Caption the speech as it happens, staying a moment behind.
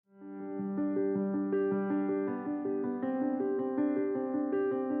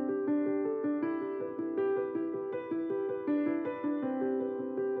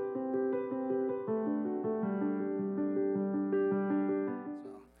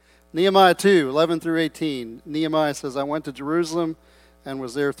Nehemiah 2, 11 through 18. Nehemiah says, I went to Jerusalem and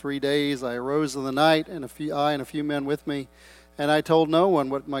was there 3 days. I arose in the night, and I and a few men with me, and I told no one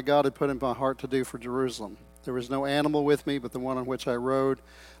what my God had put in my heart to do for Jerusalem. There was no animal with me but the one on which I rode.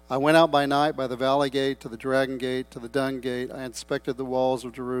 I went out by night by the valley gate to the dragon gate to the dung gate. I inspected the walls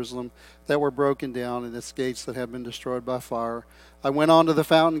of Jerusalem that were broken down and its gates that had been destroyed by fire. I went on to the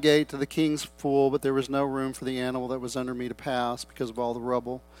fountain gate to the king's pool, but there was no room for the animal that was under me to pass because of all the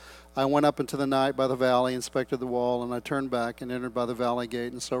rubble. I went up into the night by the valley, inspected the wall, and I turned back and entered by the valley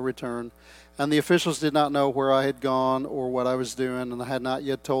gate, and so returned. And the officials did not know where I had gone or what I was doing, and I had not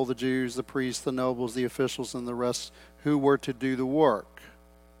yet told the Jews, the priests, the nobles, the officials, and the rest who were to do the work.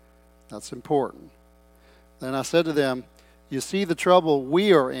 That's important. Then I said to them, you see the trouble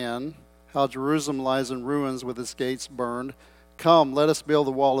we are in, how Jerusalem lies in ruins with its gates burned. Come, let us build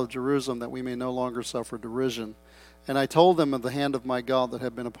the wall of Jerusalem that we may no longer suffer derision. And I told them of the hand of my God that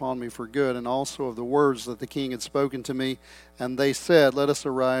had been upon me for good, and also of the words that the king had spoken to me. And they said, let us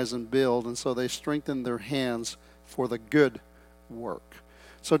arise and build. And so they strengthened their hands for the good work.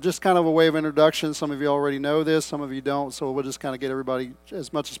 So just kind of a way of introduction. Some of you already know this, some of you don't. So we'll just kind of get everybody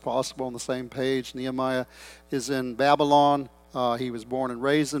as much as possible on the same page. Nehemiah is in Babylon. He was born and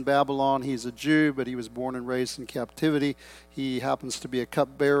raised in Babylon. He's a Jew, but he was born and raised in captivity. He happens to be a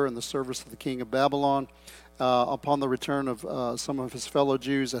cupbearer in the service of the king of Babylon. Upon the return of some of his fellow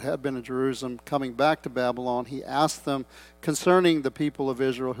Jews that had been in Jerusalem coming back to Babylon, he asked them concerning the people of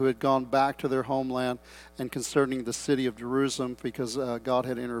Israel who had gone back to their homeland and concerning the city of Jerusalem, because God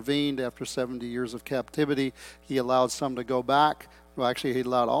had intervened after 70 years of captivity. He allowed some to go back. Well, actually, he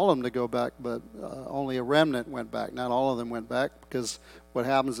allowed all of them to go back, but only a remnant went back. Not all of them went back, because what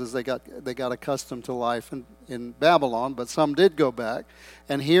happens is they got accustomed to life in Babylon, but some did go back.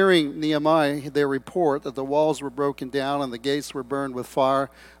 And hearing Nehemiah, their report that the walls were broken down and the gates were burned with fire,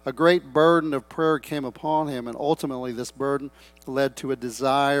 a great burden of prayer came upon him, and ultimately this burden led to a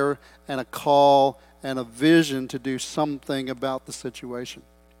desire and a call and a vision to do something about the situation.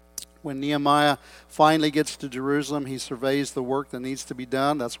 When Nehemiah finally gets to Jerusalem, he surveys the work that needs to be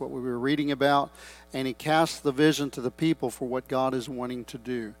done. That's what we were reading about. And he casts the vision to the people for what God is wanting to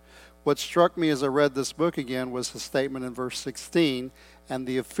do. What struck me as I read this book again was the statement in verse 16. And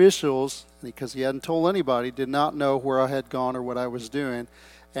the officials, because he hadn't told anybody, did not know where I had gone or what I was doing.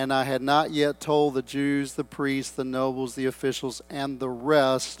 And I had not yet told the Jews, the priests, the nobles, the officials, and the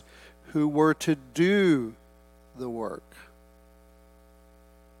rest who were to do the work.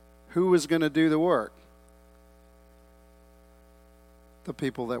 Who was going to do the work? The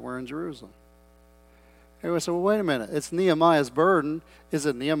people that were in Jerusalem. Everyone said, well, wait a minute. It's Nehemiah's burden. Is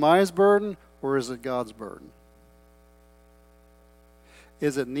it Nehemiah's burden or is it God's burden?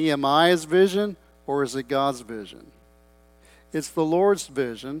 Is it Nehemiah's vision or is it God's vision? It's the Lord's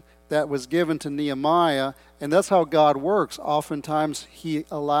vision that was given to Nehemiah, and that's how God works. Oftentimes he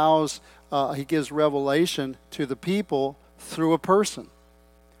gives revelation to the people through a person.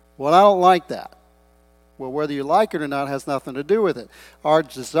 Well, I don't like that. Well, whether you like it or not has nothing to do with it. Our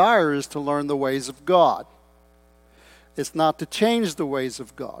desire is to learn the ways of God. It's not to change the ways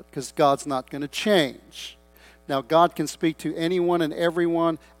of God, because God's not going to change. Now, God can speak to anyone and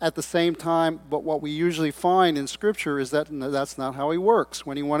everyone at the same time, but what we usually find in Scripture is that that's not how he works.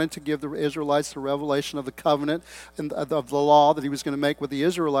 When he wanted to give the Israelites the revelation of the covenant and of the law that he was going to make with the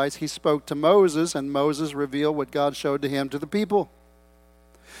Israelites, he spoke to Moses, and Moses revealed what God showed to him to the people.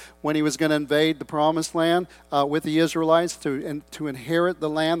 When he was going to invade the promised land with the Israelites to inherit the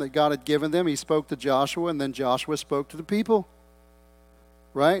land that God had given them, he spoke to Joshua, and then Joshua spoke to the people.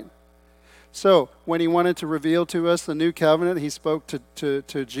 Right? So when he wanted to reveal to us the new covenant, he spoke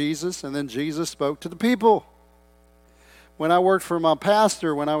to Jesus, and then Jesus spoke to the people. When I worked for my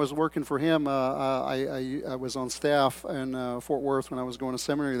pastor, when I was working for him, I was on staff in Fort Worth when I was going to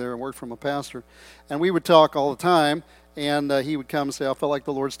seminary there and worked for my pastor. And we would talk all the time. And he would come and say, I feel like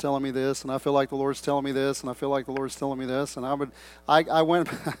the Lord's telling me this, and I feel like the Lord's telling me this, and I feel like the Lord's telling me this. And I went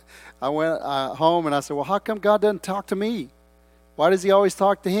home and I said, well, how come God doesn't talk to me? Why does he always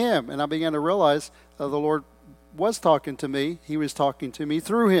talk to him? And I began to realize the Lord was talking to me. He was talking to me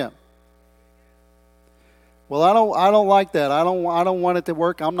through him. Well, I don't like that. I don't want it to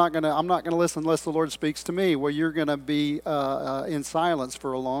work. I'm not gonna listen unless the Lord speaks to me. Well, you're gonna be in silence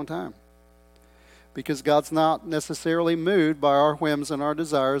for a long time. Because God's not necessarily moved by our whims and our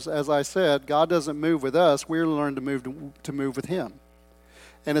desires. As I said, God doesn't move with us. We're learned to move with him.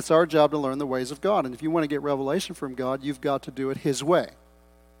 And it's our job to learn the ways of God. And if you want to get revelation from God, you've got to do it his way.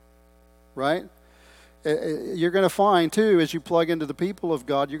 Right? You're going to find, too, as you plug into the people of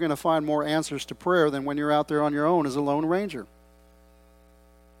God, you're going to find more answers to prayer than when you're out there on your own as a lone ranger.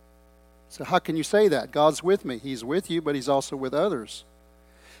 So how can you say that? God's with me. He's with you, but he's also with others.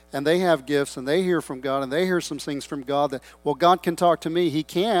 And they have gifts, and they hear from God, and they hear some things from God that, well, God can talk to me. He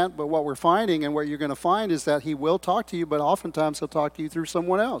can't, but what we're finding and what you're going to find is that he will talk to you, but oftentimes he'll talk to you through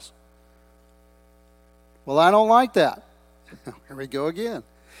someone else. Well, I don't like that. Here we go again.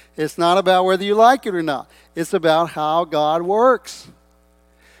 It's not about whether you like it or not. It's about how God works.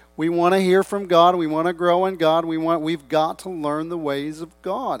 We want to hear from God. We want to grow in God. We've got to learn the ways of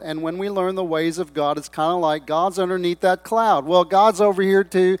God. And when we learn the ways of God, it's kind of like God's underneath that cloud. Well, God's over here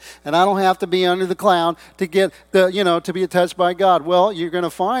too, and I don't have to be under the cloud to get to be touched by God. Well, you're going to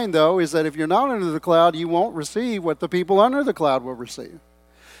find, though, is that if you're not under the cloud, you won't receive what the people under the cloud will receive.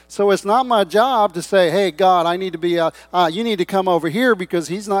 So it's not my job to say, hey, God, I need to be, you need to come over here, because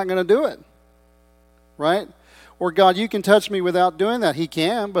he's not going to do it. Right? Or, God, you can touch me without doing that. He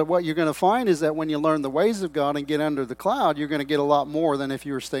can, but what you're going to find is that when you learn the ways of God and get under the cloud, you're going to get a lot more than if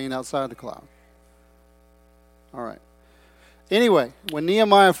you were staying outside the cloud. All right. Anyway, when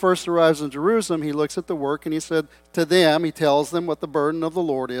Nehemiah first arrives in Jerusalem, he looks at the work and he said to them, he tells them what the burden of the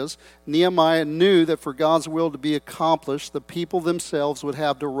Lord is. Nehemiah knew that for God's will to be accomplished, the people themselves would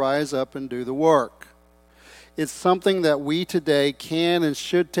have to rise up and do the work. It's something that we today can and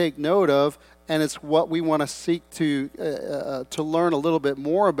should take note of, and it's what we want to seek to learn a little bit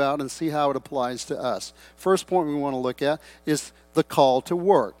more about and see how it applies to us. First point we want to look at is the call to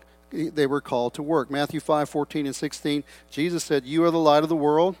work. They were called to work. Matthew 5:14 and 16, Jesus said, "You are the light of the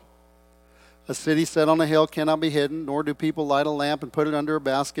world. A city set on a hill cannot be hidden, nor do people light a lamp and put it under a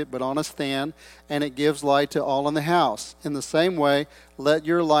basket, but on a stand, and it gives light to all in the house. In the same way, let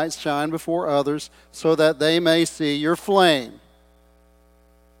your light shine before others, so that they may see your flame."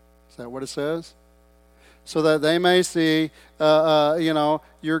 Is that what it says? So that they may see,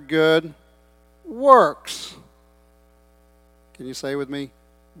 your good works. Can you say with me?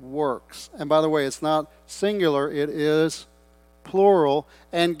 Works. And by the way, it's not singular, it is plural.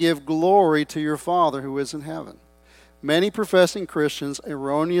 And give glory to your Father who is in heaven. Many professing Christians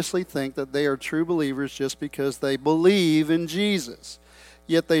erroneously think that they are true believers just because they believe in Jesus.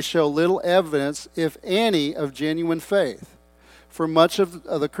 Yet they show little evidence, if any, of genuine faith. For much of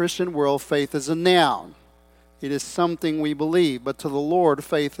the Christian world, faith is a noun. It is something we believe. But to the Lord,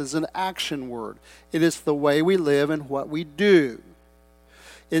 faith is an action word. It is the way we live and what we do.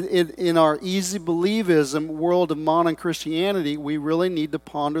 In our easy believism world of modern Christianity, we really need to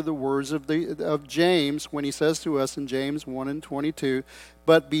ponder the words of James when he says to us in James 1 and 22,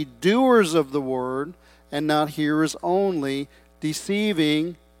 "But be doers of the word and not hearers only,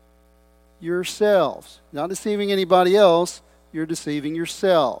 deceiving yourselves." Not deceiving anybody else, you're deceiving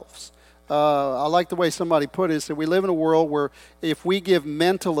yourselves. I like the way somebody put it. Is that we live in a world where if we give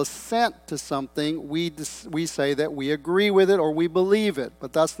mental assent to something, we say that we agree with it or we believe it.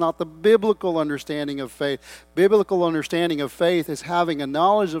 But that's not the biblical understanding of faith. Biblical understanding of faith is having a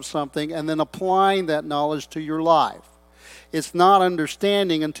knowledge of something and then applying that knowledge to your life. It's not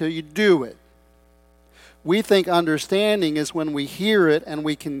understanding until you do it. We think understanding is when we hear it and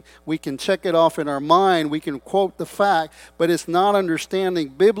we can check it off in our mind, we can quote the fact, but it's not understanding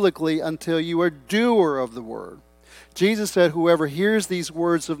biblically until you are doer of the word. Jesus said, "Whoever hears these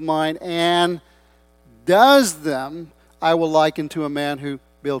words of mine and does them, I will liken to a man who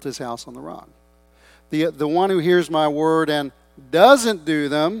built his house on the rock." The one who hears my word and doesn't do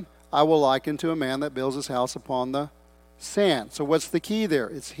them, I will liken to a man that builds his house upon the sand. So what's the key there?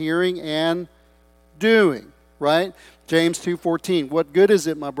 It's hearing and doing, right? James 2:14, "What good is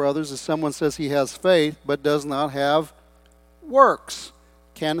it, my brothers, if someone says he has faith but does not have works?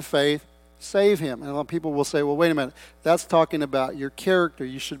 Can faith save him?" And a lot of people will say, well, wait a minute, that's talking about your character.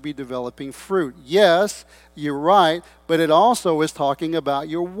 You should be developing fruit. Yes, you're right, but it also is talking about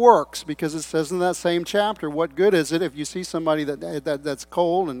your works, because it says in that same chapter, what good is it if you see somebody that's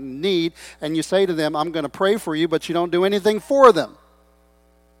cold and in need, and you say to them, "I'm going to pray for you," but you don't do anything for them?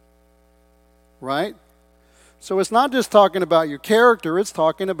 Right? So it's not just talking about your character, it's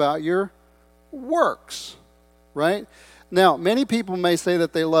talking about your works. Right? Now, many people may say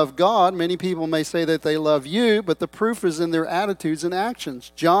that they love God, many people may say that they love you, but the proof is in their attitudes and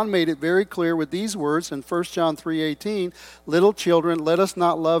actions. John made it very clear with these words in 1 John 3:18, "Little children, let us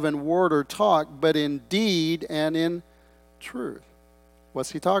not love in word or talk, but in deed and in truth."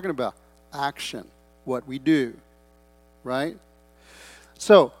 What's he talking about? Action, what we do. Right?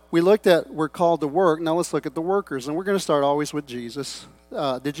 So we looked at we're called to work. Now let's look at the workers. And we're going to start always with Jesus.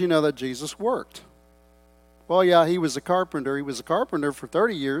 Did you know that Jesus worked? Well, yeah, he was a carpenter. He was a carpenter for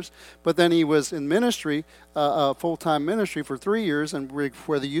 30 years. But then he was in ministry, full-time ministry for 3 years. And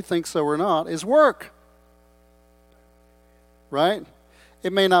whether you think so or not, is work. Right?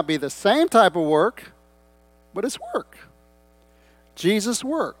 It may not be the same type of work, but it's work. Jesus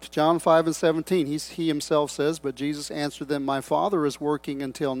worked. John 5:17, he himself says, but Jesus answered them, my Father is working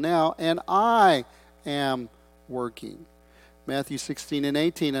until now, and I am working. Matthew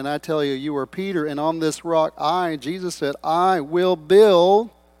 16:18, and I tell you, you are Peter, and on this rock Jesus said, I will build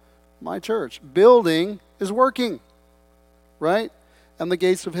my church. Building is working, right? And the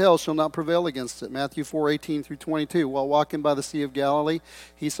gates of hell shall not prevail against it. Matthew 4:18-22. While walking by the Sea of Galilee,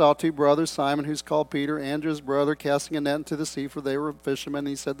 he saw two brothers, Simon, who's called Peter, Andrew, his brother, casting a net into the sea, for they were fishermen. And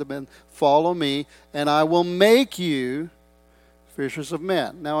he said to them, follow me, and I will make you fishers of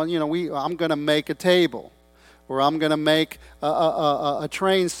men. Now, I'm going to make a table, or I'm going to make a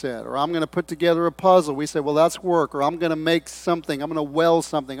train set, or I'm going to put together a puzzle. We say, well, that's work, or I'm going to make something. I'm going to weld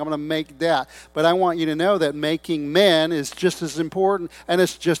something. I'm going to make that. But I want you to know that making men is just as important, and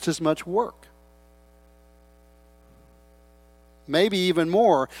it's just as much work. Maybe even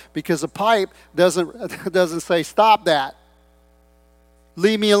more, because a pipe doesn't say, stop that.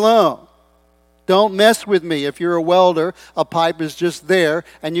 Leave me alone. Don't mess with me. If you're a welder, a pipe is just there,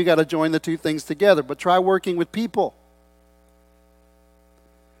 and you got to join the two things together. But try working with people,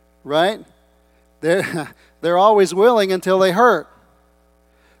 right? They're always willing until they hurt,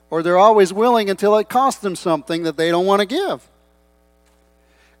 or they're always willing until it costs them something that they don't want to give.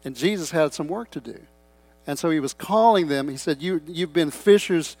 And Jesus had some work to do, and so he was calling them. He said, "You've been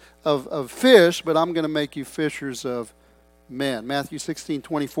fishers of fish, but I'm going to make you fishers of men." Matthew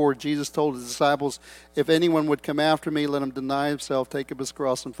 16:24, Jesus told his disciples, if anyone would come after me, let him deny himself, take up his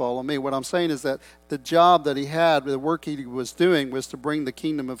cross, and follow me. What I'm saying is that the job that he had, the work he was doing, was to bring the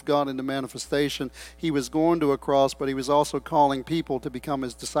kingdom of God into manifestation. He was going to a cross, but he was also calling people to become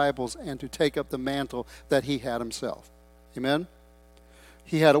his disciples and to take up the mantle that he had himself. Amen?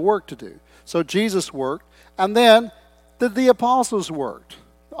 He had a work to do. So Jesus worked, and then the apostles worked.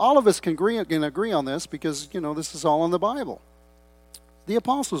 All of us can agree on this because, this is all in the Bible. The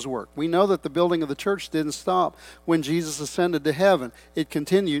apostles' work. We know that the building of the church didn't stop when Jesus ascended to heaven. It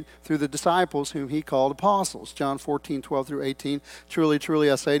continued through the disciples whom he called apostles. John 14:12-18. Truly,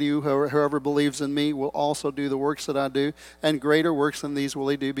 truly, I say to you, whoever believes in me will also do the works that I do, and greater works than these will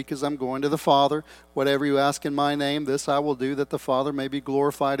he do, because I'm going to the Father. Whatever you ask in my name, this I will do, that the Father may be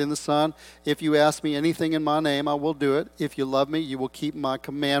glorified in the Son. If you ask me anything in my name, I will do it. If you love me, you will keep my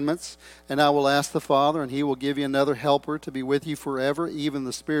commandments. And I will ask the Father, and he will give you another helper to be with you forever, even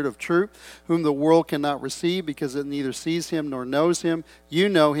the Spirit of truth, whom the world cannot receive, because it neither sees him nor knows him. You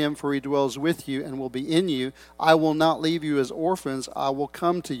know him, for he dwells with you and will be in you. I will not leave you as orphans. I will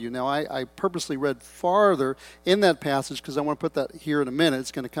come to you. Now, I purposely read farther in that passage because I want to put that here in a minute.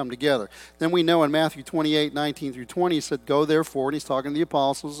 It's going to come together. Then we know in Matthew 28:19-20, he said, go therefore, and he's talking to the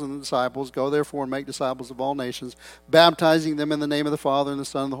apostles and the disciples, go therefore and make disciples of all nations, baptizing them in the name of the Father and the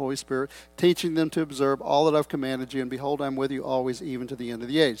Son and the Holy Spirit, teaching them to observe all that I've commanded you, and behold, I'm with you always, even to the end of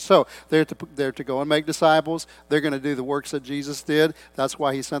the age. So they're to go and make disciples. They're going to do the works that Jesus did. That's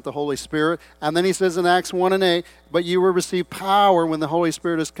why he sent the Holy Spirit. And then he says in Acts 1:8, but you will receive power when the Holy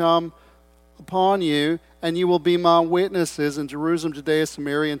Spirit has come upon you, and you will be my witnesses in Jerusalem, Judea,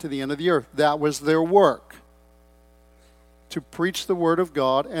 Samaria, and to the end of the earth. That was their work, to preach the word of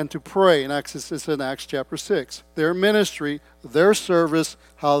God and to pray. In Acts chapter 6. Their ministry, their service,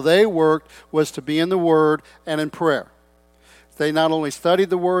 how they worked was to be in the word and in prayer. They not only studied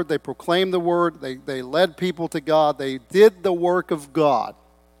the word, they proclaimed the word, they led people to God, they did the work of God.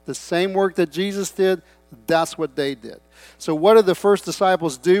 The same work that Jesus did, that's what they did. So what did the first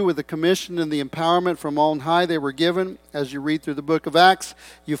disciples do with the commission and the empowerment from on high they were given? As you read through the book of Acts,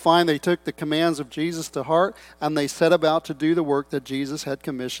 you find they took the commands of Jesus to heart, and they set about to do the work that Jesus had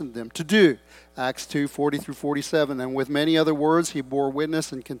commissioned them to do. Acts 2:40-47, and with many other words he bore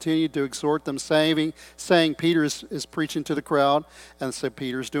witness and continued to exhort them, saying Peter is preaching to the crowd, and so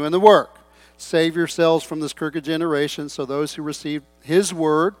Peter's doing the work. Save yourselves from this crooked generation. So those who received his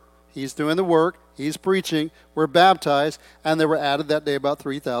word, he's doing the work, he's preaching, were baptized, and there were added that day about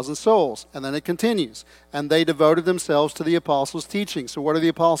 3,000 souls. And then it continues. And they devoted themselves to the apostles' teaching. So what are the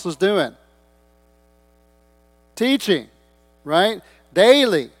apostles doing? Teaching, right?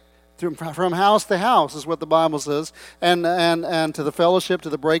 Daily. From house to house is what the Bible says, and to the fellowship,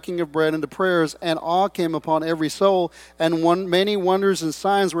 to the breaking of bread, and to prayers, and awe came upon every soul, and many wonders and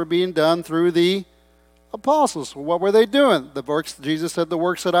signs were being done through the apostles. What were they doing? The works, Jesus said, the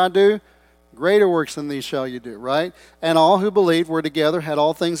works that I do, Greater works than these shall you do, right? And all who believed were together, had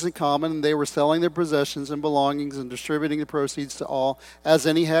all things in common, and they were selling their possessions and belongings and distributing the proceeds to all as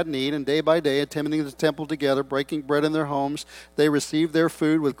any had need. And day by day, attending the temple together, breaking bread in their homes, they received their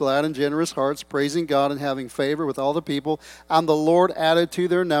food with glad and generous hearts, praising God and having favor with all the people. And the Lord added to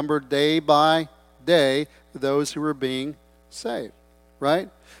their number day by day those who were being saved, right?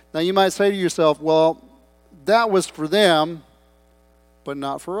 Now you might say to yourself, well, that was for them, but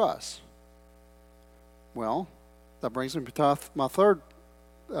not for us. Well, that brings me to my third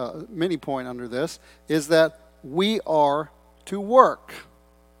mini point under this, is that we are to work.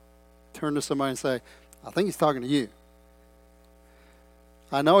 Turn to somebody and say, I think he's talking to you.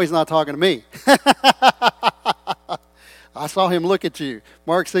 I know he's not talking to me. I saw him look at you.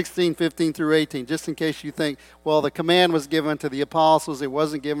 Mark 16, 15 through 18, just in case you think, well, the command was given to the apostles, it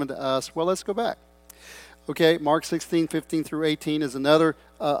wasn't given to us. Well, let's go back. Okay, Mark 16, 15 through 18 is another,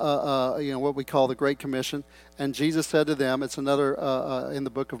 what we call the Great Commission. And Jesus said to them, it's another in the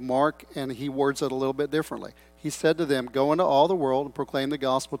book of Mark, and he words it a little bit differently. He said to them, go into all the world and proclaim the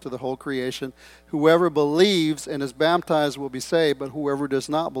gospel to the whole creation. Whoever believes and is baptized will be saved, but whoever does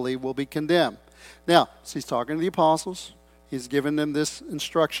not believe will be condemned. Now, so he's talking to the apostles. He's given them this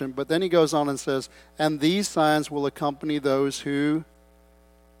instruction. But then he goes on and says, and these signs will accompany those who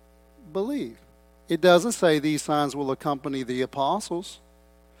believe. It doesn't say these signs will accompany the apostles.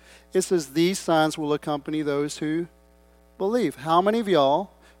 It says these signs will accompany those who believe. How many of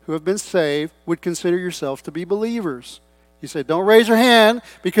y'all who have been saved would consider yourselves to be believers? You say, don't raise your hand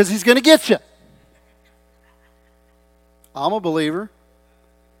because he's going to get you. I'm a believer.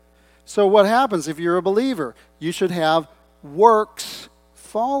 So what happens if you're a believer? You should have works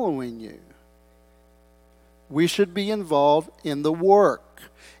following you. We should be involved in the work.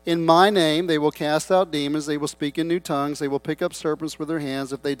 In my name, they will cast out demons. They will speak in new tongues. They will pick up serpents with their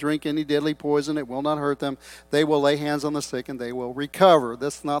hands. If they drink any deadly poison, it will not hurt them. They will lay hands on the sick and they will recover.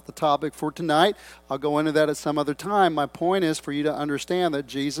 That's not the topic for tonight. I'll go into that at some other time. My point is for you to understand that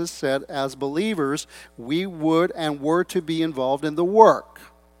Jesus said as believers, we would and were to be involved in the work.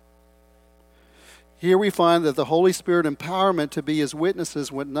 Here we find that the Holy Spirit empowerment to be his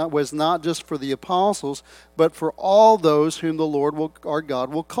witnesses was not just for the apostles, but for all those whom the Lord our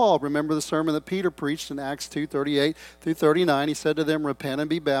God will call. Remember the sermon that Peter preached in Acts 2:38 through 39. He said to them, repent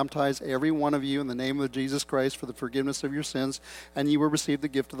and be baptized, every one of you, in the name of Jesus Christ for the forgiveness of your sins, and you will receive the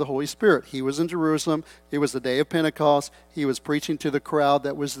gift of the Holy Spirit. He was in Jerusalem. It was the day of Pentecost. He was preaching to the crowd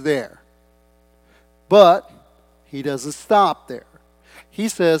that was there. But he doesn't stop there. He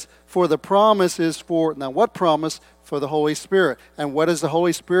says, for the promise is for, now what promise? For the Holy Spirit. And what is the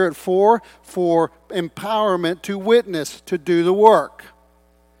Holy Spirit for? For empowerment to witness, to do the work.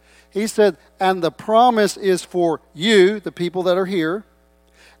 He said, and the promise is for you, the people that are here,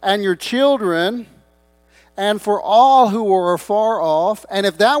 and your children, and for all who are far off. And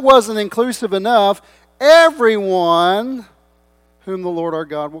if that wasn't inclusive enough, everyone whom the Lord our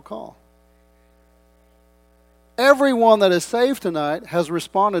God will call. Everyone that is saved tonight has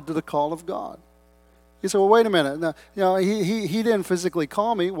responded to the call of God. You say, well, wait a minute. Now, he didn't physically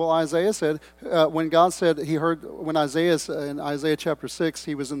call me. Well, Isaiah said, when God said, he heard, when Isaiah, in Isaiah chapter 6,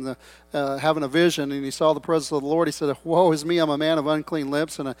 he was in the having a vision, and he saw the presence of the Lord. He said, woe is me, I'm a man of unclean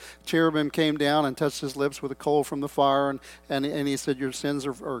lips. And a cherubim came down and touched his lips with a coal from the fire. And he said, your sins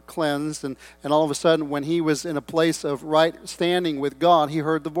are cleansed. And all of a sudden, when he was in a place of right standing with God, he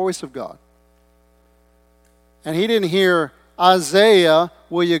heard the voice of God. And he didn't hear, Isaiah,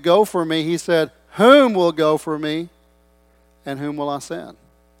 will you go for me? He said, whom will go for me, and whom will I send?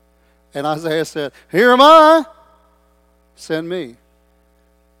 And Isaiah said, here am I, send me.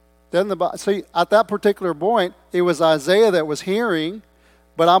 Then see, at that particular point, it was Isaiah that was hearing,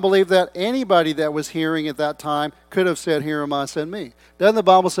 but I believe that anybody that was hearing at that time could have said, here am I, send me. Then the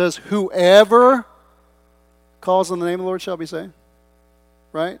Bible says, whoever calls on the name of the Lord shall be saved.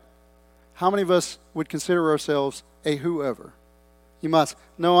 Right? How many of us would consider ourselves a whoever? You must,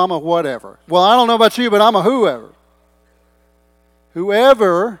 no, I'm a whatever. Well, I don't know about you, but I'm a whoever.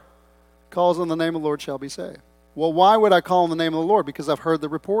 Whoever calls on the name of the Lord shall be saved. Well, why would I call on the name of the Lord? Because I've heard the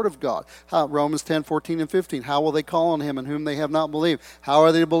report of God. Romans 10, 14, and 15. How will they call on him in whom they have not believed? How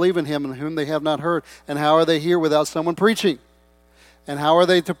are they to believe in him in whom they have not heard? And how are they here without someone preaching? And how are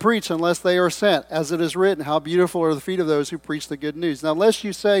they to preach unless they are sent? As it is written, how beautiful are the feet of those who preach the good news. Now, unless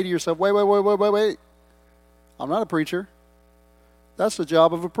you say to yourself, wait. I'm not a preacher. That's the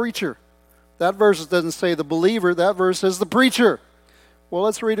job of a preacher. That verse doesn't say the believer. That verse says the preacher. Well,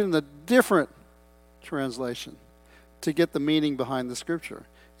 let's read it in a different translation to get the meaning behind the scripture.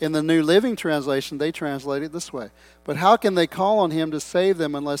 In the New Living Translation, they translate it this way. But how can they call on him to save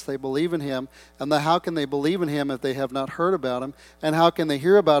them unless they believe in him? And how can they believe in him if they have not heard about him? And how can they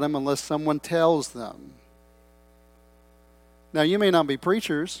hear about him unless someone tells them? Now, you may not be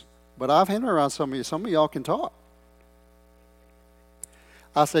preachers, but I've been around some of you. Some of y'all can talk.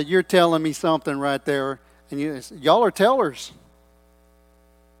 I said, you're telling me something right there. And y'all are tellers.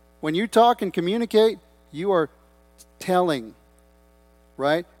 When you talk and communicate, you are telling,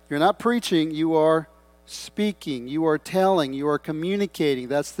 right? You're not preaching, you are speaking, you are telling, you are communicating.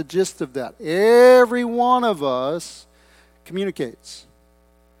 That's the gist of that. Every one of us communicates.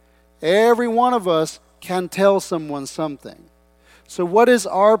 Every one of us can tell someone something. So what is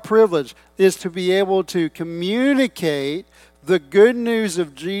our privilege? Is to be able to communicate the good news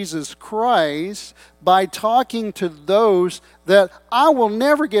of Jesus Christ by talking to those that I will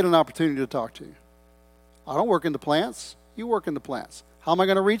never get an opportunity to talk to. I don't work in the plants. You work in the plants. How am I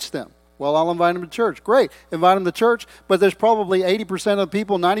going to reach them? Well, I'll invite them to church. Great. Invite them to church, but there's probably 80% of the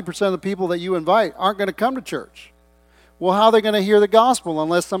people, 90% of the people that you invite aren't going to come to church. Well, how are they going to hear the gospel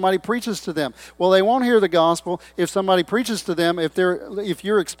unless somebody preaches to them? Well, they won't hear the gospel if somebody preaches to them, if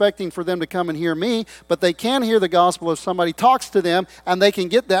you're expecting for them to come and hear me, but they can hear the gospel if somebody talks to them, and they can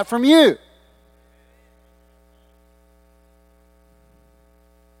get that from you.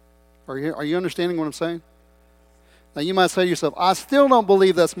 Are you understanding what I'm saying? Now, you might say to yourself, I still don't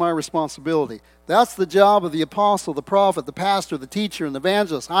believe that's my responsibility. That's the job of the apostle, the prophet, the pastor, the teacher, and the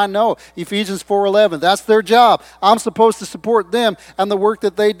evangelist. I know, Ephesians 4:11, that's their job. I'm supposed to support them and the work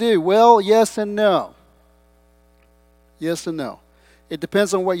that they do. Well, yes and no. Yes and no. It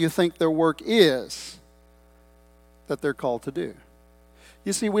depends on what you think their work is that they're called to do.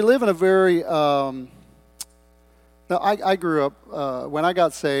 You see, we live in a very... Now, I grew up, when I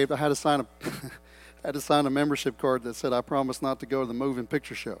got saved, I had to sign a... I had to sign a membership card that said I promised not to go to the moving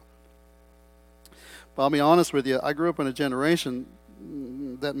picture show. But I'll be honest with you, I grew up in a generation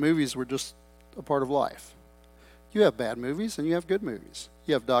that movies were just a part of life. You have bad movies and you have good movies.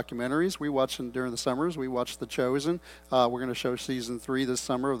 You have documentaries. We watch them during the summers. We watch The Chosen. We're going to show season 3 this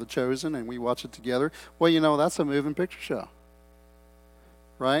summer of The Chosen, and we watch it together. Well, you know, that's a moving picture show,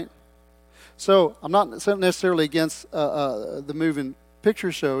 right? So I'm not necessarily against the moving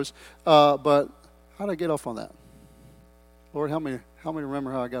picture shows, but how did I get off on that? Lord, help me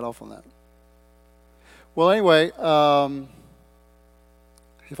remember how I got off on that. Well, anyway,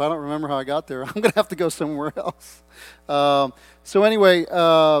 if I don't remember how I got there, I'm going to have to go somewhere else. So anyway,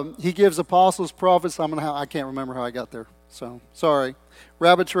 he gives apostles, prophets. I can't remember how I got there. So sorry,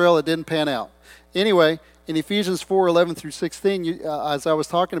 rabbit trail. It didn't pan out. Anyway, in Ephesians 4:11 through 16, as I was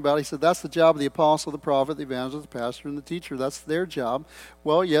talking about, he said that's the job of the apostle, the prophet, the evangelist, the pastor, and the teacher. That's their job.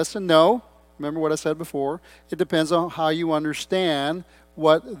 Well, yes and no. Remember what I said before? It depends on how you understand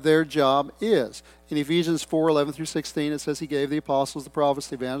what their job is. In Ephesians 4:11 through 16, it says he gave the apostles, the prophets,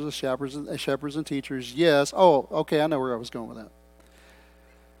 the evangelists, shepherds, and teachers. Yes. Oh, okay, I know where I was going with that.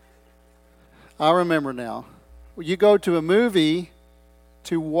 I remember now. You go to a movie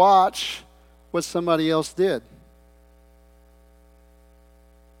to watch what somebody else did.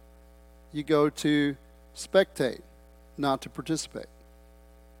 You go to spectate, not to participate.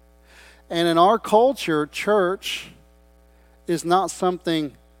 And in our culture, church is not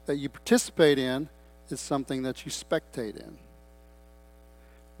something that you participate in, it's something that you spectate in.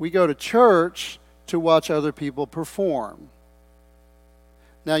 We go to church to watch other people perform.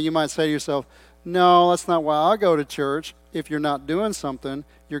 Now you might say to yourself, no, that's not why I go to church. If you're not doing something,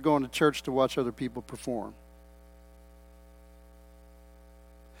 you're going to church to watch other people perform.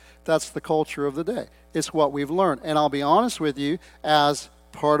 That's the culture of the day. It's what we've learned. And I'll be honest with you, as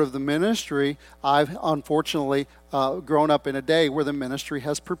part of the ministry, I've unfortunately grown up in a day where the ministry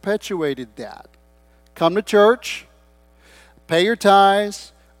has perpetuated that. Come to church, pay your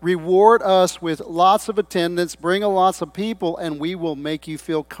tithes, reward us with lots of attendance, bring lots of people, and we will make you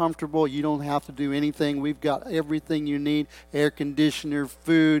feel comfortable. You don't have to do anything. We've got everything you need, air conditioner,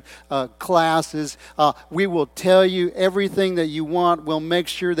 food, classes. We will tell you everything that you want. We'll make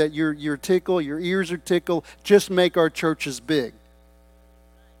sure that you're tickled, your ears are tickled. Just make our churches big.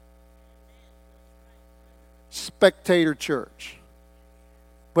 Spectator church.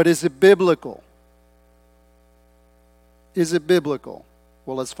 But is it biblical? Is it biblical?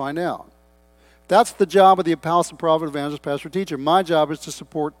 Well, let's find out. That's the job of the apostle, prophet, evangelist, pastor, teacher. My job is to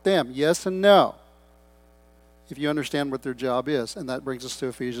support them. Yes and no. If you understand what their job is. And that brings us to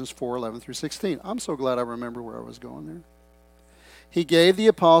Ephesians 4:11 through 16. I'm so glad I remember where I was going there. He gave the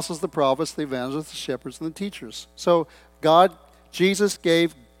apostles, the prophets, the evangelists, the shepherds, and the teachers. So Jesus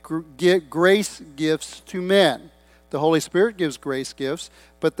gave grace gifts to men. The Holy Spirit gives grace gifts,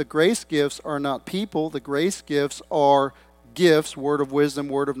 but the grace gifts are not people. The grace gifts are gifts, word of wisdom,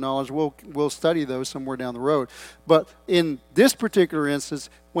 word of knowledge. We'll study those somewhere down the road. But in this particular instance,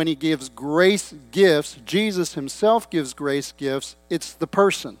 when he gives grace gifts, Jesus himself gives grace gifts, it's the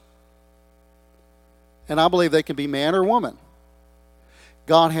person. And I believe they can be man or woman.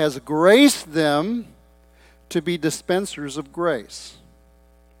 God has graced them to be dispensers of grace.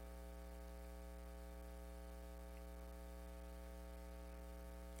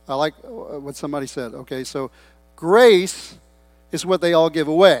 I like what somebody said. Okay, so grace is what they all give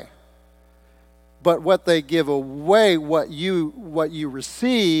away. But what they give away, what you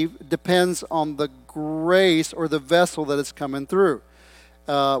receive, depends on the grace or the vessel that it's coming through.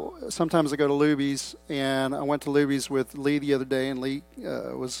 Sometimes I go to Luby's, and I went to Luby's with Lee the other day, and Lee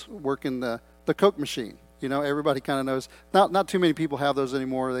was working the Coke machine. You know, everybody kind of knows. Not too many people have those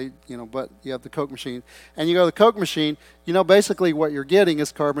anymore. But you have the Coke machine, and you go to the Coke machine. You know, basically what you're getting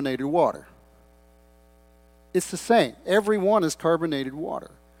is carbonated water. It's the same. Every one is carbonated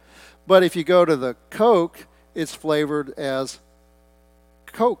water. But if you go to the Coke, it's flavored as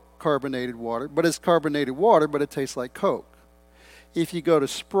Coke carbonated water, but it's carbonated water, but it tastes like Coke. If you go to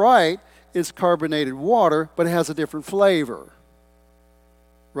Sprite, it's carbonated water, but it has a different flavor.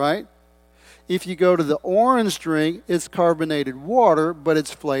 Right? If you go to the orange drink, it's carbonated water, but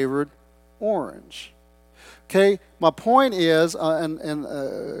it's flavored orange. Okay, my point is,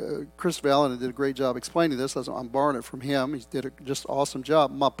 Chris Vallen did a great job explaining this. I'm borrowing it from him. He did a just awesome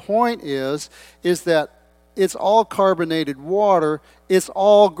job. My point is that it's all carbonated water. It's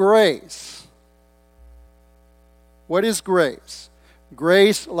all grace. What is grace?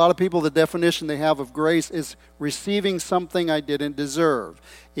 Grace, a lot of people, the definition they have of grace is receiving something I didn't deserve.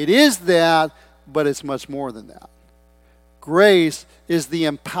 It is that, but it's much more than that. Grace is the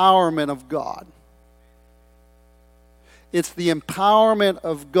empowerment of God. It's the empowerment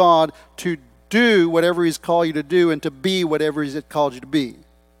of God to do whatever He's called you to do and to be whatever He's called you to be.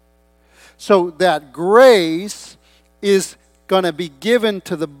 So that grace is going to be given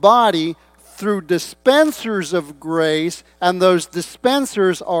to the body through dispensers of grace, and those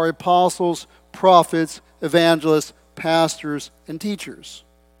dispensers are apostles, prophets, evangelists, pastors, and teachers.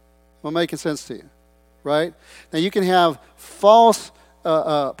 Am I making sense to you? Right? Now you can have false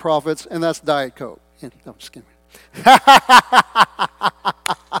prophets, and that's Diet Coke. No, just kidding.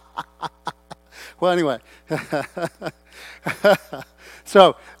 Well, anyway.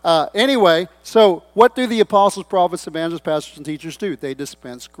 So what do the apostles, prophets, evangelists, pastors, and teachers do? They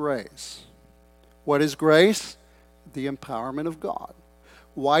dispense grace. What is grace? The empowerment of God.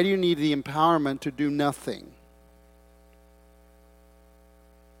 Why do you need the empowerment to do nothing?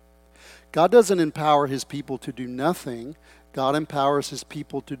 God doesn't empower His people to do nothing. God empowers His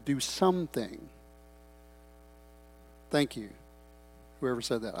people to do something. Thank you, whoever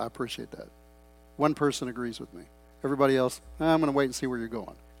said that. I appreciate that. One person agrees with me. Everybody else, I'm going to wait and see where you're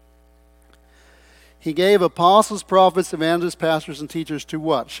going. He gave apostles, prophets, evangelists, pastors, and teachers to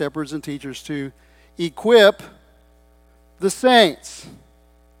what? Shepherds and teachers to equip the saints.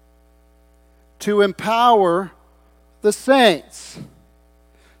 To empower the saints.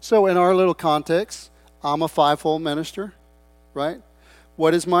 So in our little context, I'm a fivefold minister, right?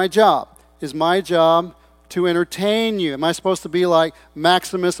 What is my job? Is my job to entertain you? Am I supposed to be like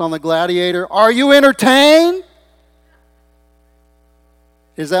Maximus on the Gladiator? Are you entertained?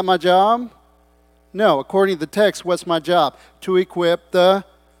 Is that my job? No. According to the text, what's my job? To equip the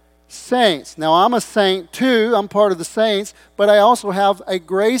saints. Now, I'm a saint too. I'm part of the saints, but I also have a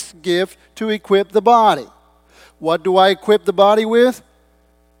grace gift to equip the body. What do I equip the body with?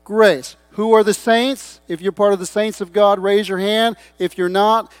 Grace. Who are the saints? If you're part of the saints of God, raise your hand. If you're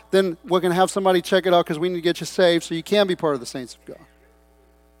not, then we're going to have somebody check it out because we need to get you saved so you can be part of the saints of God.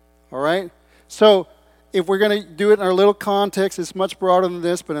 All right? So, if we're going to do it in our little context, it's much broader than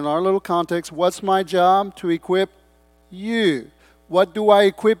this, but in our little context, what's my job? To equip you. What do I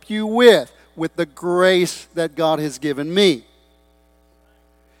equip you with? With the grace that God has given me.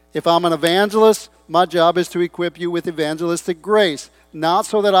 If I'm an evangelist, my job is to equip you with evangelistic grace. Not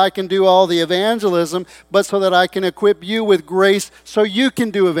so that I can do all the evangelism, but so that I can equip you with grace so you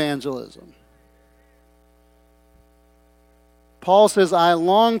can do evangelism. Paul says, I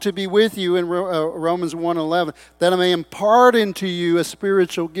long to be with you in Romans 1:11, that I may impart into you a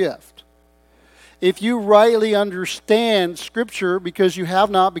spiritual gift. If you rightly understand Scripture, because you have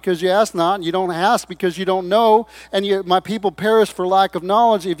not, because you ask not, and you don't ask because you don't know, and my people perish for lack of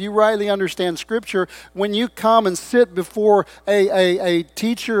knowledge, if you rightly understand Scripture, when you come and sit before a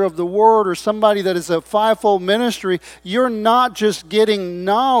teacher of the Word or somebody that is a fivefold ministry, you're not just getting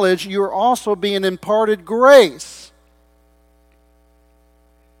knowledge, you're also being imparted grace.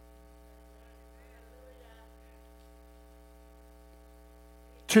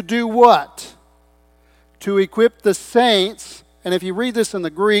 To do what? To equip the saints. And if you read this in the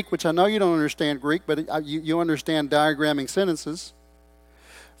Greek, which I know you don't understand Greek, but you understand diagramming sentences.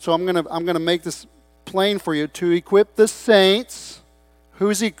 So I'm gonna make this plain for you. To equip the saints. Who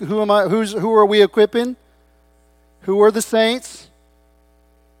are we equipping? Who are the saints?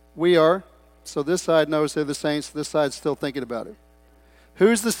 We are. So this side knows they're the saints. This side's still thinking about it.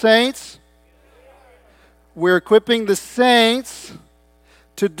 Who's the saints? We're equipping the saints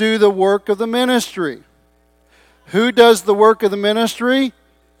to do the work of the ministry. Who does the work of the ministry?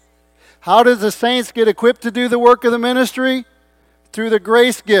 How does the saints get equipped to do the work of the ministry? Through the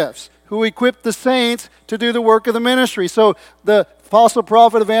grace gifts. Who equip the saints to do the work of the ministry. So the apostle,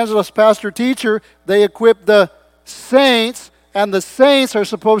 prophet, evangelist, pastor, teacher, they equip the saints, and the saints are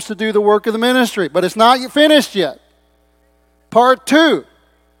supposed to do the work of the ministry. But it's not finished yet. Part 2.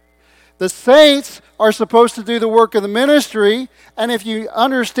 The saints are supposed to do the work of the ministry, and if you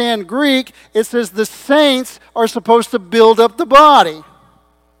understand Greek, it says the saints are supposed to build up the body.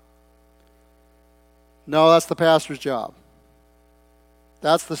 No, that's the pastor's job.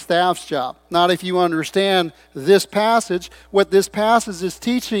 That's the staff's job. Not if you understand this passage. What this passage is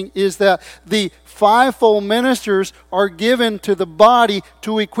teaching is that the fivefold ministers are given to the body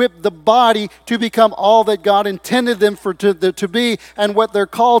to equip the body to become all that God intended them to be. And what they're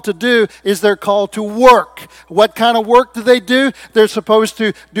called to do is they're called to work. What kind of work do they do? They're supposed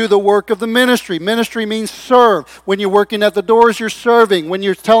to do the work of the ministry. Ministry means serve. When you're working at the doors, you're serving. When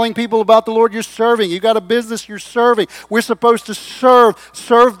you're telling people about the Lord, you're serving. You got a business, you're serving. We're supposed to serve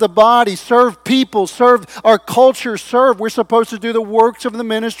the body, serve people, serve our culture, serve. We're supposed to do the works of the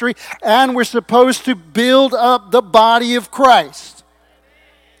ministry, and we're supposed to build up the body of Christ.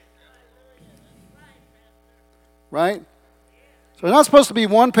 Right? So there's not supposed to be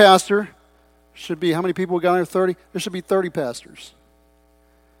one pastor. Should be, how many people we got here? 30? There should be 30 pastors.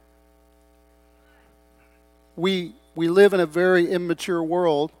 We live in a very immature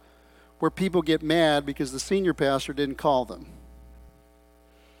world where people get mad because the senior pastor didn't call them.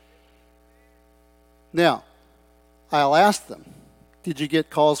 Now, I'll ask them, did you get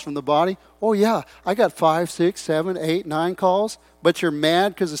calls from the body? Oh, yeah, I got 5, 6, 7, 8, 9 calls, but you're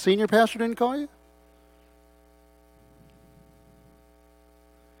mad because the senior pastor didn't call you?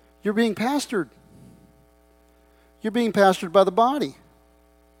 You're being pastored. You're being pastored by the body.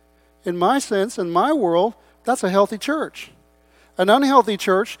 In my sense, in my world, that's a healthy church. An unhealthy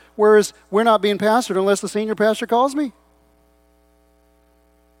church, whereas we're not being pastored unless the senior pastor calls me.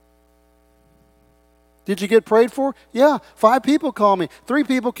 Did you get prayed for? Yeah, 5 people called me. 3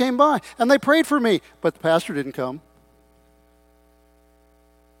 people came by, and they prayed for me, but the pastor didn't come.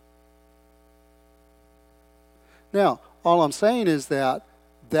 Now, all I'm saying is that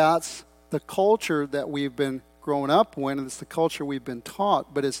that's the culture that we've been growing up in, and it's the culture we've been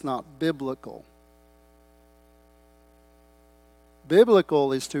taught, but it's not biblical.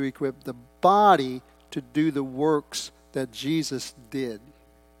 Biblical is to equip the body to do the works that Jesus did.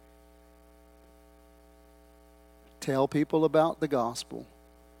 Tell people about the gospel,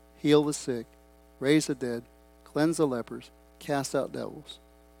 heal the sick, raise the dead, cleanse the lepers, cast out devils,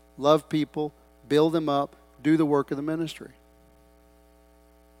 love people, build them up, do the work of the ministry.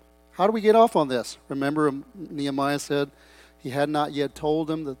 How do we get off on this? Remember, Nehemiah said he had not yet told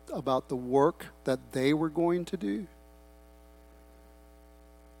them about the work that they were going to do.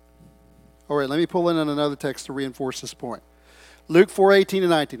 All right, let me pull in another text to reinforce this point. Luke 4:18 and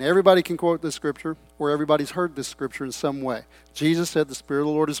 19. Everybody can quote this scripture, or everybody's heard this scripture in some way. Jesus said, "The Spirit of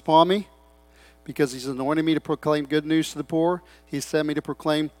the Lord is upon me, because He's anointed me to proclaim good news to the poor. He sent me to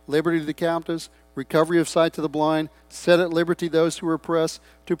proclaim liberty to the captives, recovery of sight to the blind, set at liberty those who are oppressed,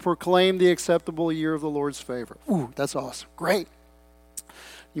 to proclaim the acceptable year of the Lord's favor." Ooh, that's awesome. Great.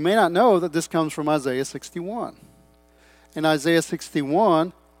 You may not know that this comes from Isaiah 61. In Isaiah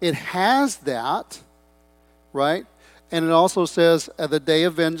 61, it has that, right? And it also says, "At the day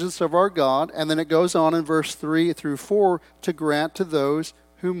of vengeance of our God." And then it goes on in verse 3 through 4, "to grant to those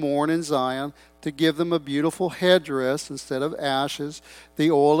who mourn in Zion, to give them a beautiful headdress instead of ashes,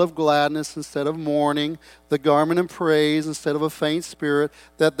 the oil of gladness instead of mourning, the garment of praise instead of a faint spirit,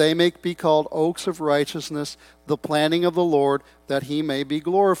 that they may be called oaks of righteousness, the planting of the Lord, that He may be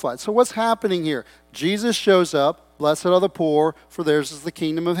glorified." So what's happening here? Jesus shows up. Blessed are the poor, for theirs is the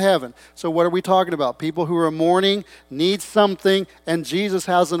kingdom of heaven. So what are we talking about? People who are mourning need something, and Jesus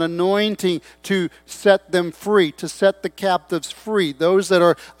has an anointing to set them free, to set the captives free. Those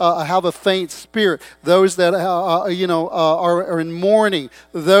that have a faint spirit, those that are in mourning,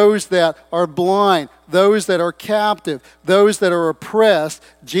 those that are blind, those that are captive, those that are oppressed.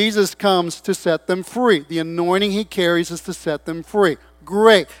 Jesus comes to set them free. The anointing He carries is to set them free.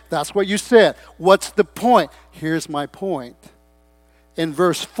 Great. That's what you said. What's the point? Here's my point. In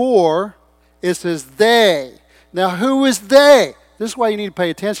verse 4, it says they. Now, who is they? This is why you need to pay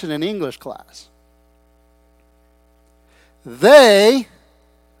attention in English class. They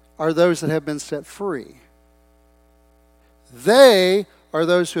are those that have been set free. They are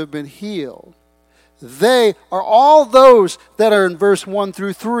those who have been healed. They are all those that are in verse 1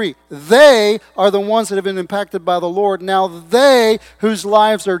 through 3. They are the ones that have been impacted by the Lord. Now they, whose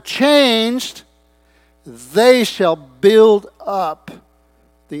lives are changed, they shall build up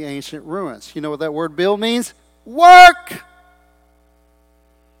the ancient ruins. You know what that word build means? Work!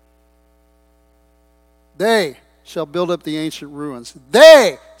 They shall build up the ancient ruins.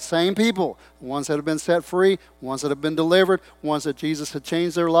 They, same people, the ones that have been set free, ones that have been delivered, ones that Jesus had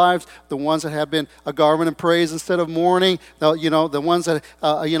changed their lives, the ones that have been a garment of praise instead of mourning, the ones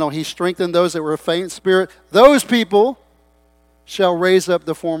that, he strengthened those that were a faint spirit. Those people shall raise up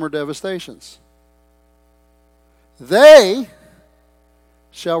the former devastations. They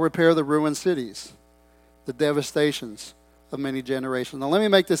shall repair the ruined cities, the devastations of many generations. Now let me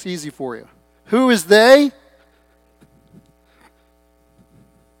make this easy for you. Who is they?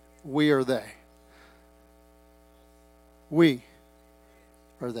 We are they. We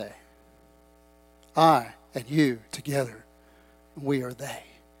are they. I and you together, we are they.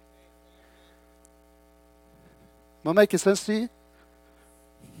 Am I making sense to you?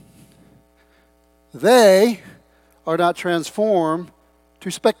 They are not transformed to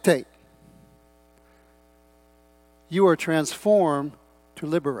spectate. You are transformed to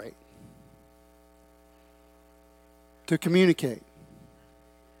liberate, to communicate.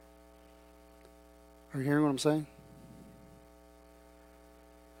 Are you hearing what I'm saying?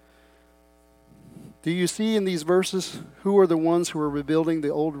 Do you see in these verses who are the ones who are rebuilding the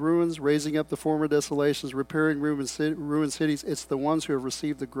old ruins, raising up the former desolations, repairing ruined cities? It's the ones who have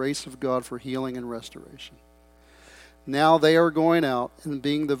received the grace of God for healing and restoration. Now they are going out and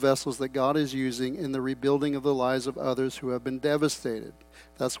being the vessels that God is using in the rebuilding of the lives of others who have been devastated.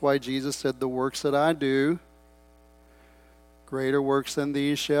 That's why Jesus said, the works that I do, greater works than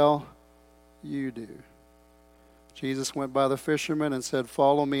these shall you do. Jesus went by the fishermen and said,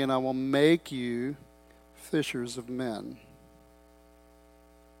 follow me and I will make you fishers of men.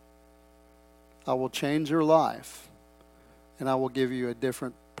 I will change your life and I will give you a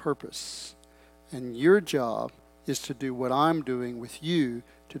different purpose. And your job is to do what I'm doing with you,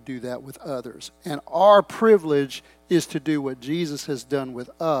 to do that with others. And our privilege is to do what Jesus has done with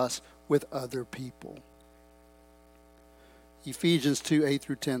us, with other people. Ephesians 2, 8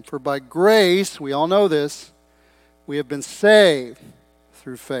 through 10. For by grace, we all know this, we have been saved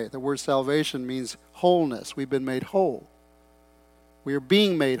through faith. The word salvation means wholeness. We've been made whole. We are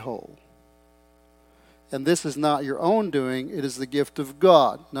being made whole. And this is not your own doing, it is the gift of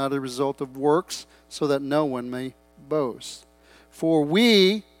God, not a result of works, so that no one may boast. For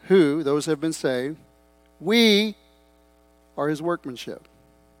we who, those have been saved, we are his workmanship.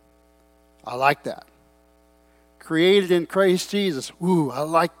 I like that. Created in Christ Jesus. Ooh, I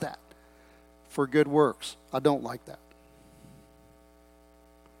like that. For good works. I don't like that.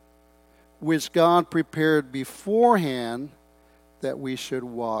 Which God prepared beforehand that we should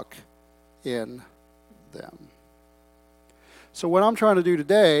walk in them. So what I'm trying to do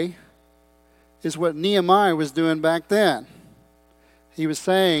today is what Nehemiah was doing back then. He was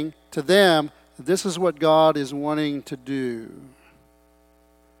saying to them, this is what God is wanting to do.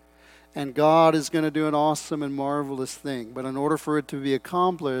 And God is going to do an awesome and marvelous thing. But in order for it to be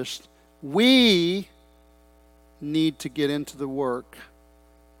accomplished, we need to get into the work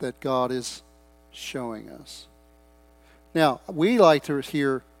that God is showing us. Now, we like to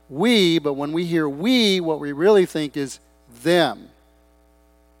hear we, but when we hear we, what we really think is them.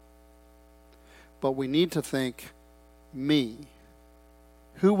 But we need to think me.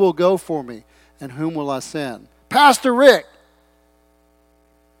 Who will go for me and whom will I send? Pastor Rick,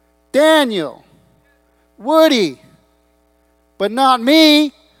 Daniel, Woody, but not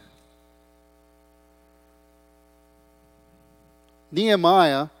me.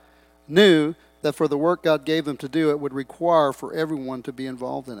 Nehemiah knew that for the work God gave them to do, it would require for everyone to be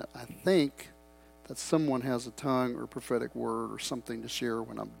involved in it. I think that someone has a tongue or prophetic word or something to share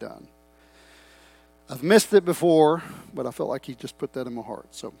when I'm done. I've missed it before, but I felt like he just put that in my heart.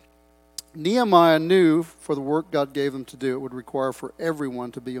 So Nehemiah knew for the work God gave them to do, it would require for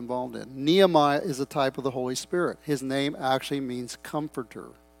everyone to be involved in. Nehemiah is a type of the Holy Spirit. His name actually means comforter.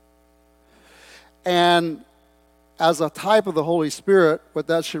 And as a type of the Holy Spirit, what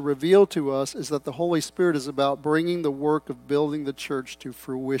that should reveal to us is that the Holy Spirit is about bringing the work of building the church to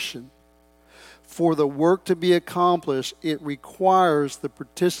fruition. For the work to be accomplished, it requires the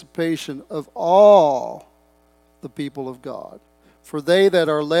participation of all the people of God. For they that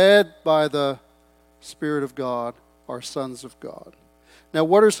are led by the Spirit of God are sons of God. Now,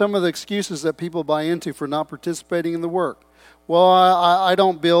 what are some of the excuses that people buy into for not participating in the work? Well, I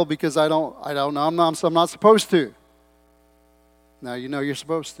don't build because I don't know. I'm not supposed to. Now you know you're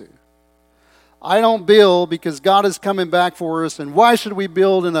supposed to. I don't build because God is coming back for us, and why should we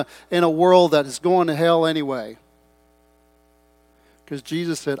build in a world that is going to hell anyway? Because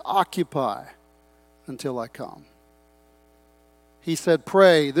Jesus said, occupy until I come. He said,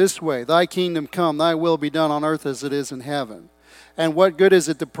 pray this way, thy kingdom come, thy will be done on earth as it is in heaven. And what good is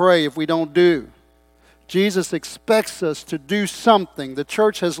it to pray if we don't do? Jesus expects us to do something. The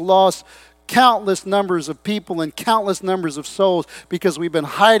church has lost countless numbers of people and countless numbers of souls because we've been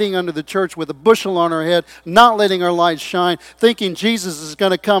hiding under the church with a bushel on our head, not letting our light shine, thinking Jesus is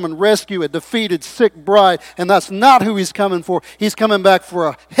going to come and rescue a defeated, sick bride, and that's not who he's coming for. He's coming back for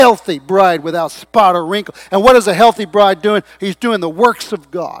a healthy bride without spot or wrinkle. And what is a healthy bride doing? He's doing the works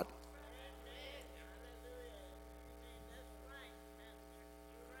of God.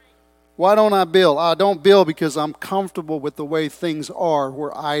 Why don't I build? I don't build because I'm comfortable with the way things are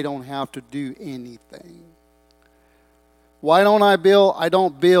where I don't have to do anything. Why don't I build? I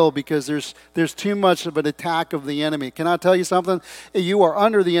don't build because there's too much of an attack of the enemy. Can I tell you something? You are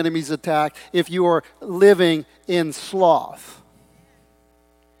under the enemy's attack if you are living in sloth.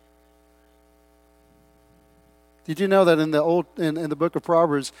 Did you know that in the book of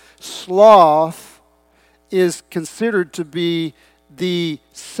Proverbs, sloth is considered to be the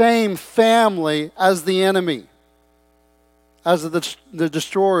same family as the enemy, as the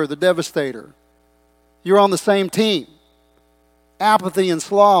destroyer, the devastator? You're on the same team. Apathy and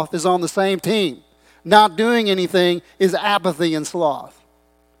sloth is on the same team. Not doing anything is apathy and sloth.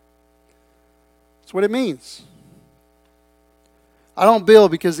 That's what it means. I don't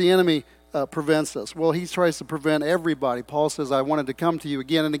build because the enemy prevents us. Well, he tries to prevent everybody. Paul says, I wanted to come to you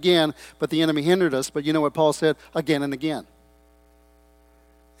again and again, but the enemy hindered us. But you know what Paul said? Again and again.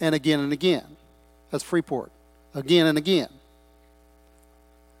 And again and again. That's Freeport. Again and again.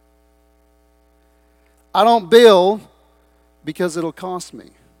 I don't build because it'll cost me.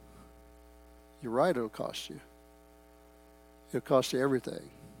 You're right, it'll cost you. It'll cost you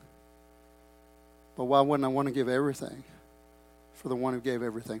everything. But why wouldn't I want to give everything for the one who gave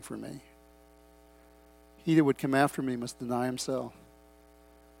everything for me? He that would come after me must deny himself,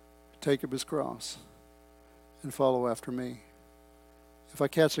 take up his cross, and follow after me. If I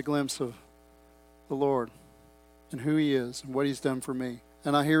catch a glimpse of the Lord and who he is and what he's done for me,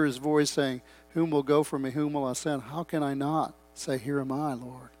 and I hear his voice saying, whom will go for me, whom will I send? How can I not say, here am I,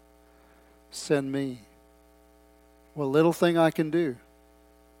 Lord, send me? What little thing I can do,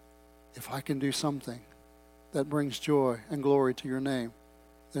 if I can do something that brings joy and glory to your name,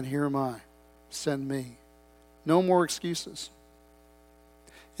 then here am I, send me. No more excuses.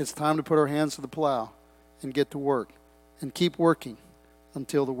 It's time to put our hands to the plow and get to work and keep working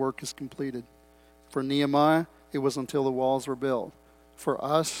until the work is completed. For Nehemiah, it was until the walls were built. For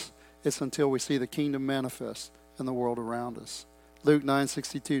us, it's until we see the kingdom manifest in the world around us. Luke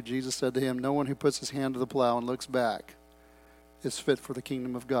 9:62, Jesus said to him, no one who puts his hand to the plow and looks back is fit for the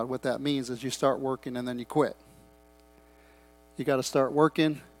kingdom of God. What that means is you start working and then you quit. You got to start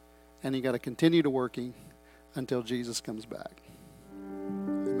working and you got to continue to working until Jesus comes back.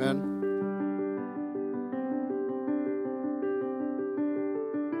 Amen.